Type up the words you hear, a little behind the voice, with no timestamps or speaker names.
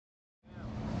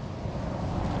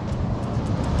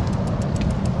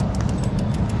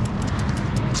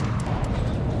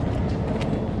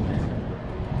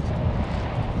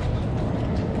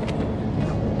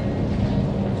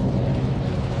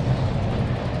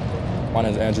My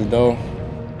name is Andrew Doe,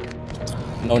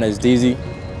 known as DEEZY.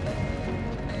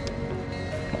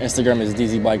 My Instagram is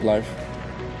DEEZY Bikelife.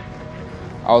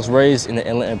 I was raised in the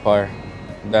Inland Empire.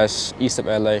 That's east of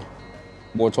LA,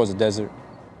 more towards the desert.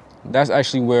 That's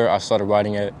actually where I started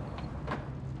riding at. I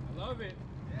love it.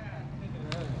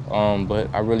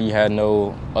 But I really had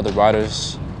no other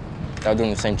riders that were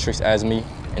doing the same tricks as me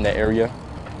in that area.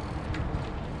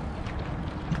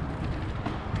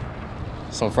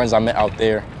 Some friends I met out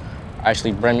there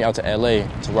actually brought me out to LA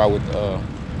to ride with the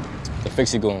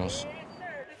Fixie Goons.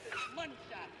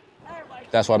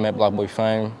 That's where I met Block Boy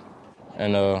Fame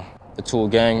and the Tool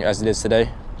Gang as it is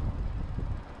today.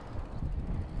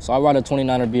 So I ride a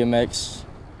 29er BMX,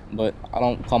 but I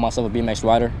don't call myself a BMX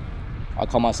rider. I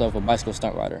call myself a bicycle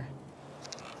stunt rider.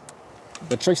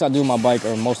 The tricks I do on my bike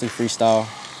are mostly freestyle.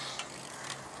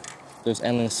 There's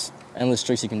endless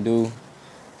tricks you can do,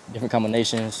 different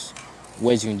combinations,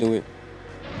 ways you can do it.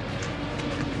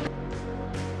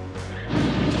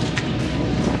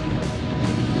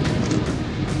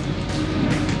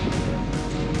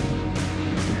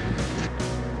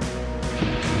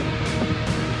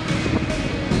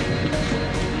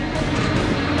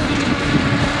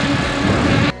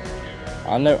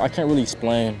 I can't really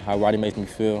explain how riding makes me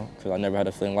feel because I never had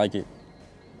a feeling like it.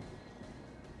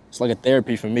 It's like a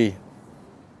therapy for me.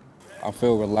 I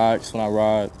feel relaxed when I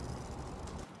ride.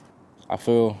 I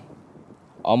feel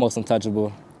almost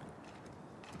untouchable.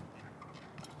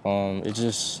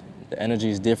 The energy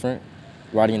is different.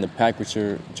 Riding in the pack with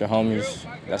your homies,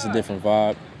 that's a different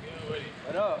vibe.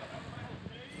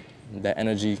 That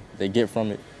energy they get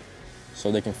from it,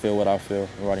 so they can feel what I feel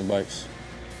when riding bikes.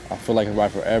 I feel like I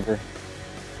ride forever.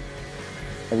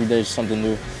 Every day is something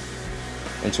new,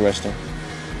 interesting.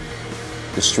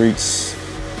 The streets,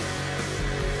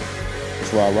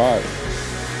 that's where I ride.